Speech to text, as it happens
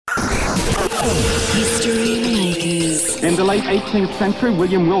History Makers. In the late 18th century,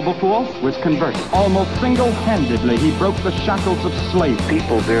 William Wilberforce was converted. Almost single-handedly, he broke the shackles of slavery.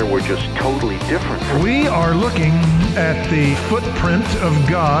 People there were just totally different. We are looking at the footprint of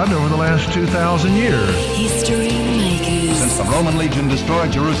God over the last 2,000 years. History Makers. Since the Roman legion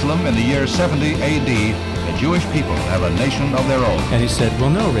destroyed Jerusalem in the year 70 A.D., the Jewish people have a nation of their own. And he said, well,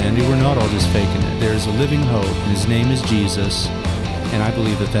 no, Randy, we're not all just faking it. There's a living hope, and his name is Jesus. And I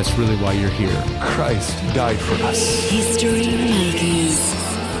believe that that's really why you're here. Christ died for us. History Makers.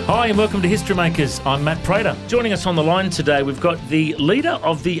 Hi and welcome to History Makers. I'm Matt Prater. Joining us on the line today, we've got the leader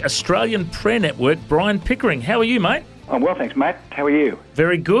of the Australian Prayer Network, Brian Pickering. How are you, mate? I'm well, thanks, Matt. How are you?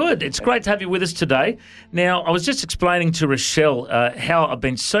 Very good. It's great to have you with us today. Now, I was just explaining to Rochelle how I've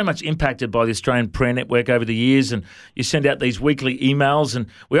been so much impacted by the Australian Prayer Network over the years, and you send out these weekly emails, and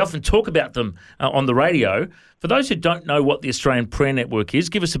we often talk about them on the radio. For those who don't know what the Australian Prayer Network is,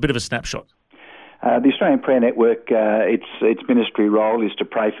 give us a bit of a snapshot. The Australian Prayer Network, its ministry role is to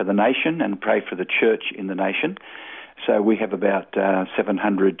pray for the nation and pray for the church in the nation. So we have about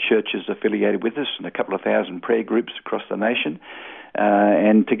 700 churches affiliated with us and a couple of thousand prayer groups across the nation.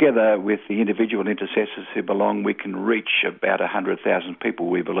 And together with the individual intercessors who belong, we can reach about 100,000 people,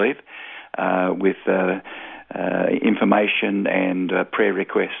 we believe, with information and prayer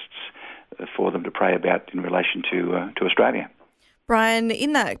requests for them to pray about in relation to Australia. Brian,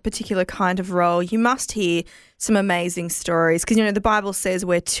 in that particular kind of role, you must hear some amazing stories because, the Bible says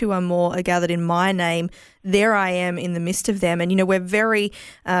where two or more are gathered in my name, there I am in the midst of them. And, we're very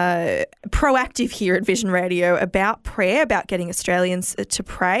proactive here at Vision Radio about prayer, about getting Australians to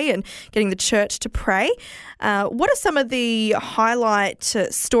pray and getting the church to pray. What are some of the highlight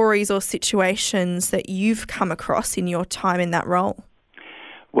stories or situations that you've come across in your time in that role?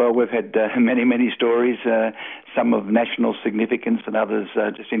 Well, we've had many stories, some of national significance and others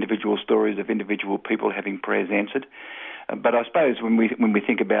just individual stories of individual people having prayers answered. But I suppose when we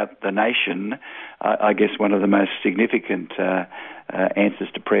think about the nation, I guess one of the most significant answers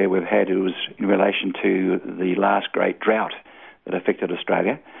to prayer we've had was in relation to the last great drought that affected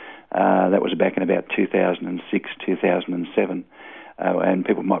Australia. That was back in about 2006, 2007. And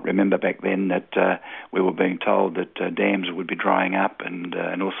people might remember back then that we were being told that dams would be drying up and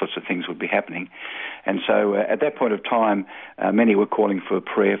all sorts of things would be happening. And so at that point of time, many were calling for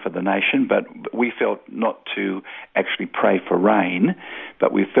prayer for the nation, but we felt not to actually pray for rain,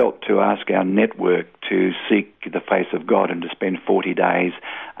 but we felt to ask our network to seek the face of God and to spend 40 days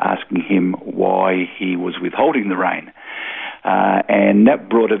asking him why he was withholding the rain. And that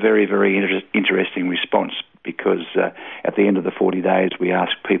brought a very, very interesting response because at the end of the 40 days we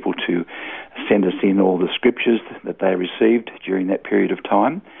asked people to send us in all the scriptures that they received during that period of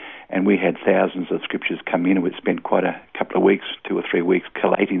time, and we had thousands of scriptures come in and we'd spent quite a couple of weeks, 2 or 3 weeks,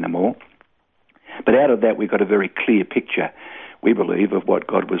 collating them all. But out of that we got a very clear picture, we believe, of what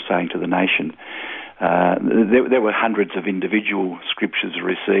God was saying to the nation. There were hundreds of individual scriptures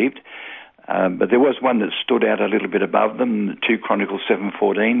received, but there was one that stood out a little bit above them, 2 Chronicles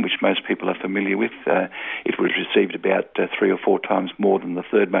 7:14, which most people are familiar with. It was received about 3 or 4 times more than the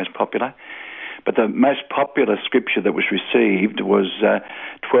third most popular. But the most popular scripture that was received was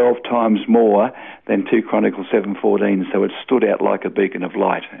 12 times more than 2 Chronicles 7:14, so it stood out like a beacon of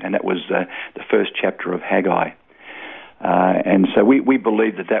light, and that was the first chapter of Haggai. And so we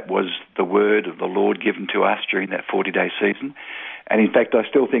believe that was the word of the Lord given to us during that 40-day season. And in fact, I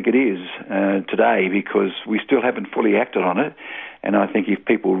still think it is today because we still haven't fully acted on it. And I think if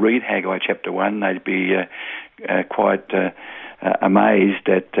people read Haggai chapter 1, they'd be quite amazed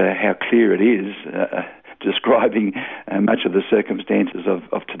at how clear it is, describing much of the circumstances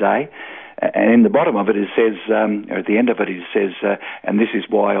of today. And in the bottom of it, it says, or at the end of it, it says, and this is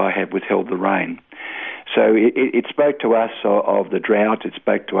why I have withheld the rain. So it spoke to us of the drought. It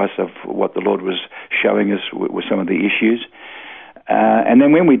spoke to us of what the Lord was showing us with some of the issues. And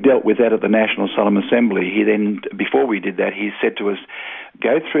then when we dealt with that at the National Solemn Assembly, before we did that, he said to us,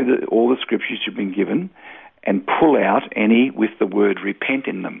 go through all the scriptures you've been given and pull out any with the word repent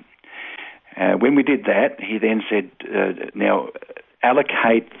in them. When we did that, he then said, now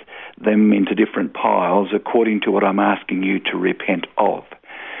allocate them into different piles according to what I'm asking you to repent of.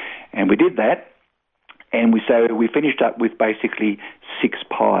 And we did that, and we finished up with basically 6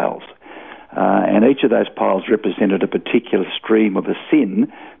 piles. And each of those piles represented a particular stream of a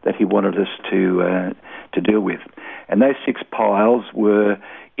sin that he wanted us to deal with. And those 6 piles were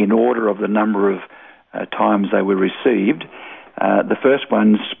in order of the number of times they were received. The first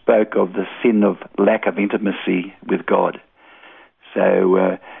one spoke of the sin of lack of intimacy with God.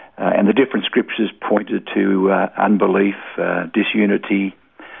 So, and the different scriptures pointed to unbelief, disunity,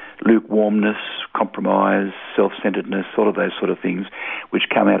 lukewarmness, compromise, self-centeredness, all of those sort of things which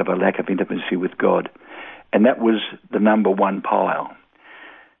come out of a lack of intimacy with God. And that was the number one pile.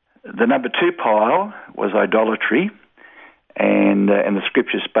 The number two pile was idolatry, and the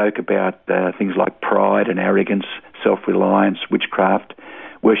scripture spoke about things like pride and arrogance, self-reliance, witchcraft,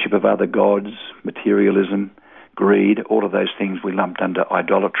 worship of other gods, materialism, greed, all of those things we lumped under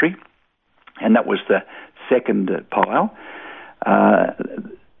idolatry. And that was the second pile.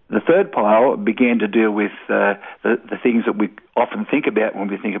 The third pile began to deal with the things that we often think about when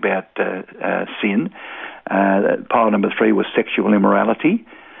we think about sin. Pile number three was sexual immorality,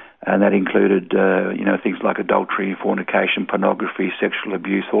 and that included things like adultery, fornication, pornography, sexual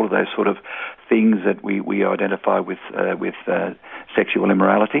abuse, all of those sort of things that we identify with sexual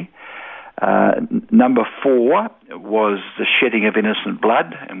immorality. Number four was the shedding of innocent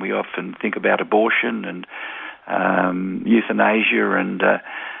blood, and we often think about abortion and euthanasia and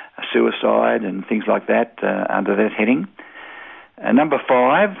suicide and things like that under that heading. Number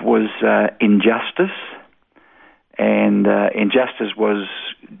five was injustice, and injustice was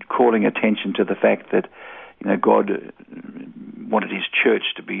calling attention to the fact that God wanted his church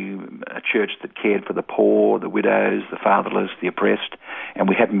to be a church that cared for the poor, the widows, the fatherless, the oppressed, and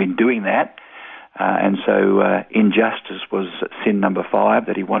we haven't been doing that. And so injustice was sin number five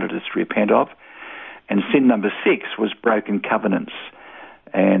that he wanted us to repent of. And sin number six was broken covenants.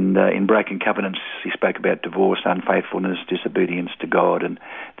 And in breaking covenants, he spoke about divorce, unfaithfulness, disobedience to God, and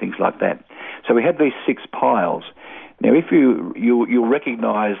things like that. So we had these six piles. Now, if you'll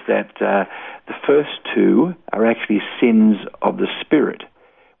recognise that the first two are actually sins of the spirit,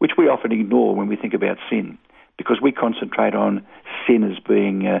 which we often ignore when we think about sin, because we concentrate on sin as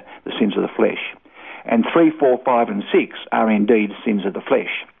being the sins of the flesh. And 3, 4, 5, and 6 are indeed sins of the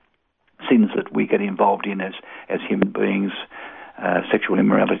flesh, sins that we get involved in as human beings, sexual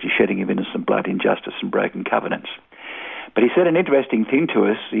immorality, shedding of innocent blood, injustice, and broken covenants. But he said an interesting thing to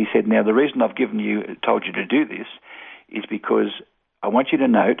us. He said, now the reason I've told you to do this is because I want you to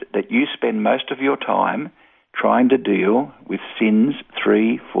note that you spend most of your time trying to deal with sins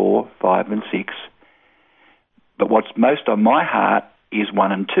 3, 4, 5, and 6. But what's most on my heart is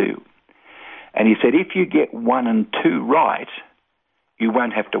 1 and 2. And he said, if you get 1 and 2 right, you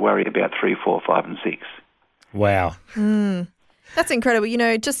won't have to worry about 3, 4, 5, and 6. Wow. That's incredible.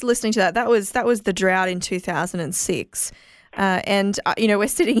 Just listening to that was the drought in 2006. And we're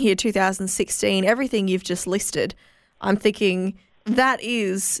sitting here 2016, everything you've just listed, I'm thinking that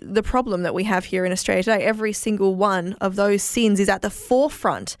is the problem that we have here in Australia today. Every single one of those sins is at the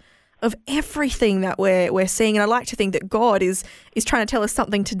forefront of everything that we're seeing. And I like to think that God is trying to tell us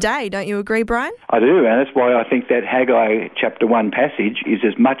something today. Don't you agree, Brian? I do, and that's why I think that Haggai chapter 1 passage is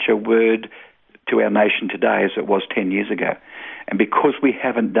as much a word to our nation today as it was 10 years ago. And because we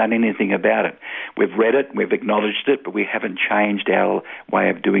haven't done anything about it, we've read it, we've acknowledged it, but we haven't changed our way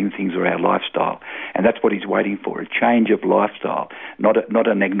of doing things or our lifestyle. And that's what he's waiting for, a change of lifestyle, not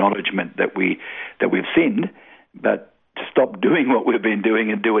an acknowledgement that we've sinned, but to stop doing what we've been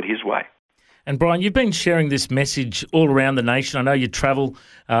doing and do it his way. And Brian, you've been sharing this message all around the nation. I know you travel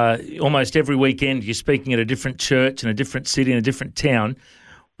almost every weekend. You're speaking at a different church in a different city in a different town.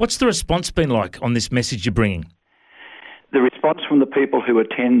 What's the response been like on this message you're bringing? The response from the people who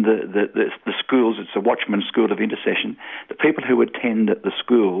attend the schools, it's a Watchman School of Intercession, the people who attend the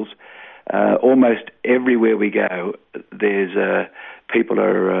schools, almost everywhere we go, there's people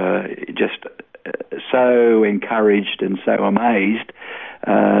are just so encouraged and so amazed.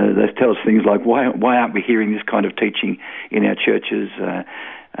 They tell us things like, why aren't we hearing this kind of teaching in our churches?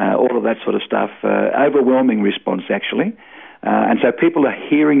 All of that sort of stuff. Overwhelming response, actually. And so people are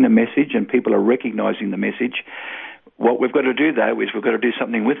hearing the message and people are recognising the message. What we've got to do, though, is we've got to do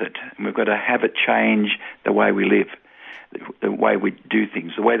something with it. And we've got to have it change the way we live, the way we do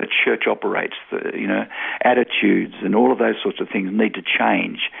things, the way the church operates, attitudes and all of those sorts of things need to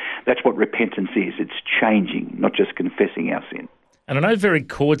change. That's what repentance is. It's changing, not just confessing our sin. And I know very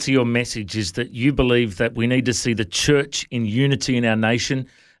core to your message is that you believe that we need to see the church in unity in our nation,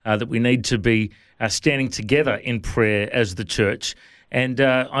 that we need to be standing together in prayer as the church. And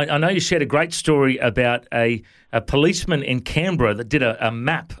I know you shared a great story about a policeman in Canberra that did a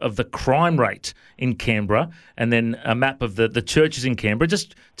map of the crime rate in Canberra and then a map of the churches in Canberra.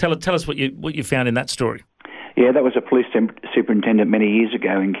 Just tell us what you found in that story. Yeah, that was a police superintendent many years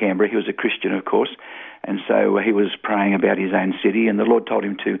ago in Canberra. He was a Christian, of course, and so he was praying about his own city, and the Lord told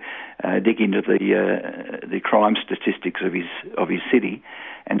him to dig into the crime statistics of his city.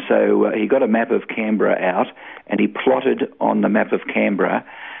 And so he got a map of Canberra out, and he plotted on the map of Canberra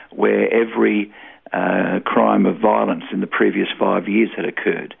where every crime of violence in the previous 5 years had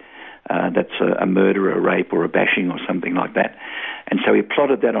occurred. That's a murder, a rape, or a bashing, or something like that. And so he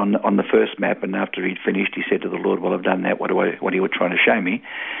plotted that on the first map, and after he'd finished, he said to the Lord, well, I've done that. What are you trying to show me?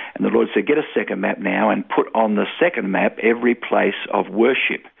 And the Lord said, get a second map now and put on the second map every place of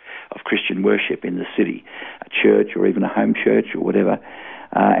worship, of Christian worship in the city, a church or even a home church or whatever.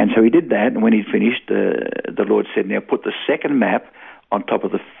 And so he did that, and when he'd finished, the Lord said, now put the second map on top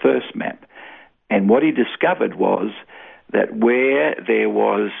of the first map. And what he discovered was that where there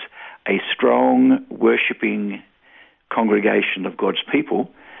was a strong worshipping congregation of God's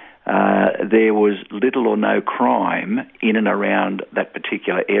people, there was little or no crime in and around that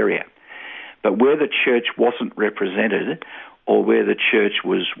particular area. But where the church wasn't represented, or where the church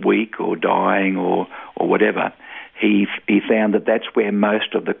was weak or dying or whatever, he found that that's where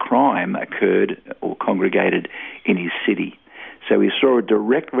most of the crime occurred or congregated in his city. So he saw a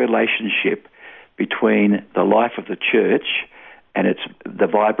direct relationship between the life of the church and the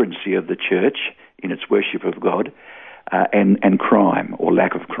vibrancy of the church in its worship of God and crime or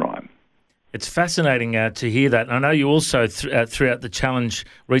lack of crime. It's fascinating to hear that. And I know you also, throughout the challenge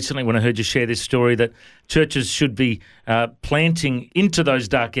recently, when I heard you share this story, that churches should be planting into those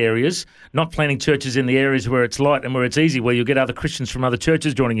dark areas, not planting churches in the areas where it's light and where it's easy, where you'll get other Christians from other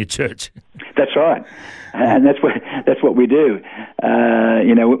churches joining your church. That's right. And that's what we do.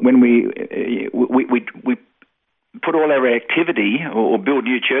 When we put all our activity or build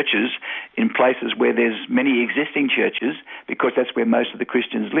new churches in places where there's many existing churches, because that's where most of the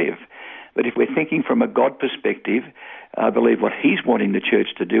Christians live. But if we're thinking from a God perspective, I believe what he's wanting the church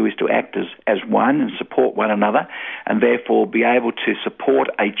to do is to act as one and support one another, and therefore be able to support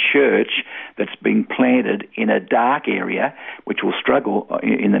a church that's being planted in a dark area, which will struggle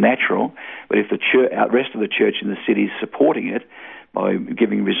in the natural. But if the rest of the church in the city is supporting it by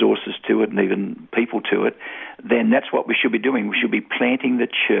giving resources to it and even people to it, then that's what we should be doing. We should be planting the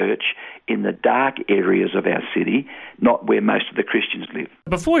church in the dark areas of our city, not where most of the Christians live.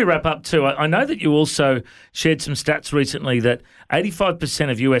 Before we wrap up too, I know that you also shared some stats recently that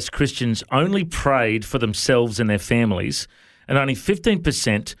 85% of US Christians only prayed for themselves and their families, and only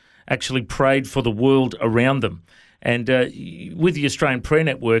 15% actually prayed for the world around them. And with the Australian Prayer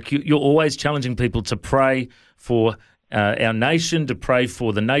Network, you're always challenging people to pray for our nation, to pray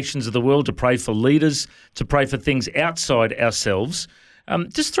for the nations of the world, to pray for leaders, to pray for things outside ourselves.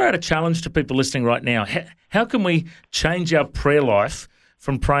 Just throw out a challenge to people listening right now. How can we change our prayer life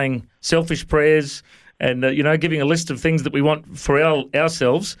from praying selfish prayers and giving a list of things that we want for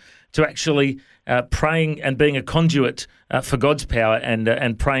ourselves to actually praying and being a conduit for God's power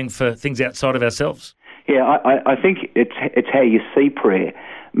and praying for things outside of ourselves? Yeah, I think it's how you see prayer.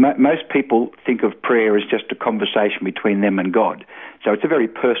 Most people think of prayer as just a conversation between them and God. So it's a very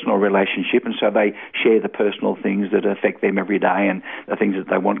personal relationship, and so they share the personal things that affect them every day and the things that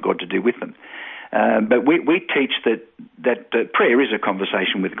they want God to do with them. But we teach that prayer is a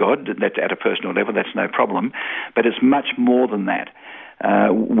conversation with God. That's at a personal level, that's no problem. But it's much more than that.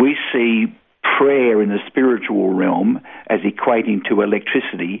 We see prayer in the spiritual realm as equating to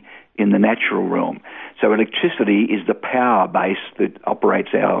electricity in the natural realm. So electricity is the power base that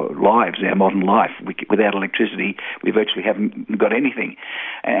operates our lives, our modern life. Without electricity, we virtually haven't got anything.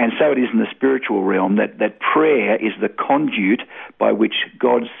 And so it is in the spiritual realm that prayer is the conduit by which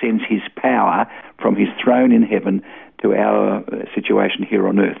God sends his power from his throne in heaven to our situation here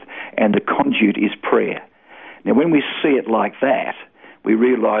on earth. And the conduit is prayer. Now, when we see it like that, we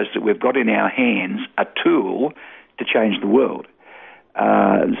realise that we've got in our hands a tool to change the world.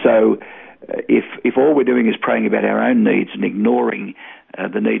 So if all we're doing is praying about our own needs and ignoring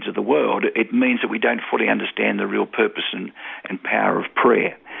the needs of the world, it means that we don't fully understand the real purpose and power of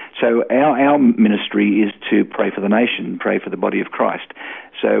prayer. So our ministry is to pray for the nation, pray for the body of Christ.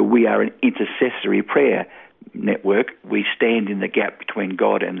 So we are an intercessory prayer network. We stand in the gap between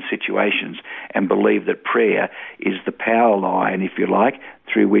God and the situations and believe that prayer is the power line, if you like,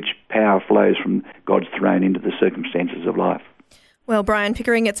 through which power flows from God's throne into the circumstances of life. Well, Brian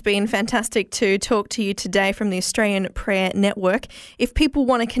Pickering, it's been fantastic to talk to you today from the Australian Prayer Network. If people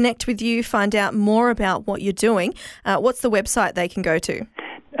want to connect with you, find out more about what you're doing, what's the website they can go to?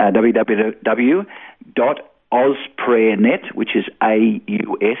 www.ausprayernet, which is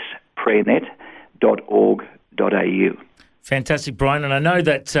AUS, prayernet.org.au. Fantastic, Brian. And I know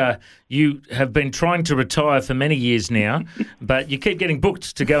that you have been trying to retire for many years now, but you keep getting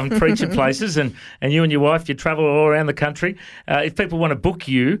booked to go and preach at places, and you and your wife, you travel all around the country. If people want to book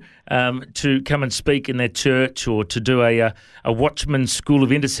you to come and speak in their church or to do a Watchman's School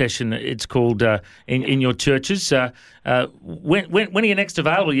of Intercession, it's called, in your churches, when are you next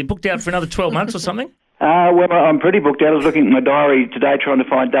available? You booked out for another 12 months or something? Well, I'm pretty booked out. I was looking at my diary today trying to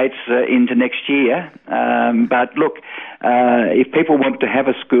find dates into next year. But look, if people want to have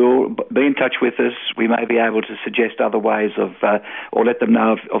a school, be in touch with us. We may be able to suggest other ways of, or let them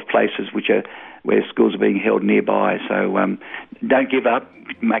know of places where schools are being held nearby. So don't give up.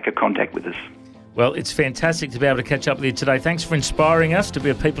 Make a contact with us. Well, it's fantastic to be able to catch up with you today. Thanks for inspiring us to be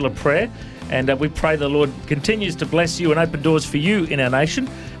a people of prayer. And we pray the Lord continues to bless you and open doors for you in our nation.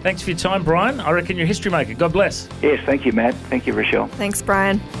 Thanks for your time, Brian. I reckon you're a history maker. God bless. Yes, thank you, Matt. Thank you, Rochelle. Thanks,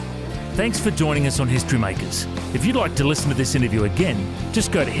 Brian. Thanks for joining us on History Makers. If you'd like to listen to this interview again,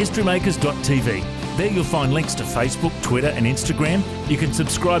 just go to historymakers.tv. There you'll find links to Facebook, Twitter and Instagram. You can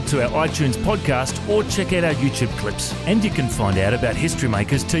subscribe to our iTunes podcast or check out our YouTube clips. And you can find out about History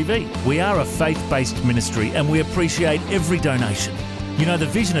Makers TV. We are a faith-based ministry and we appreciate every donation. You know, the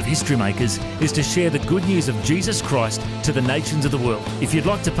vision of History Makers is to share the good news of Jesus Christ to the nations of the world. If you'd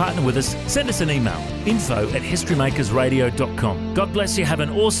like to partner with us, send us an email, info@historymakersradio.com. God bless you. Have an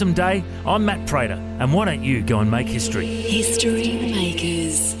awesome day. I'm Matt Prater, and why don't you go and make history? History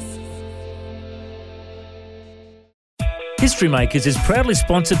Makers. History Makers is proudly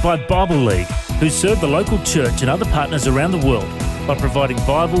sponsored by Bible League, who serve the local church and other partners around the world by providing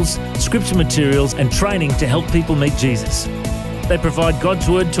Bibles, scripture materials and training to help people meet Jesus. They provide God's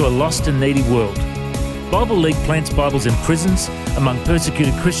Word to a lost and needy world. Bible League plants Bibles in prisons, among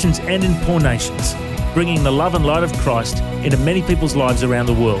persecuted Christians and in poor nations, bringing the love and light of Christ into many people's lives around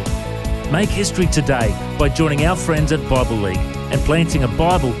the world. Make history today by joining our friends at Bible League and planting a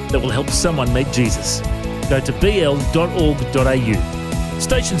Bible that will help someone meet Jesus. Go to bl.org.au.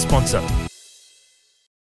 Station sponsor,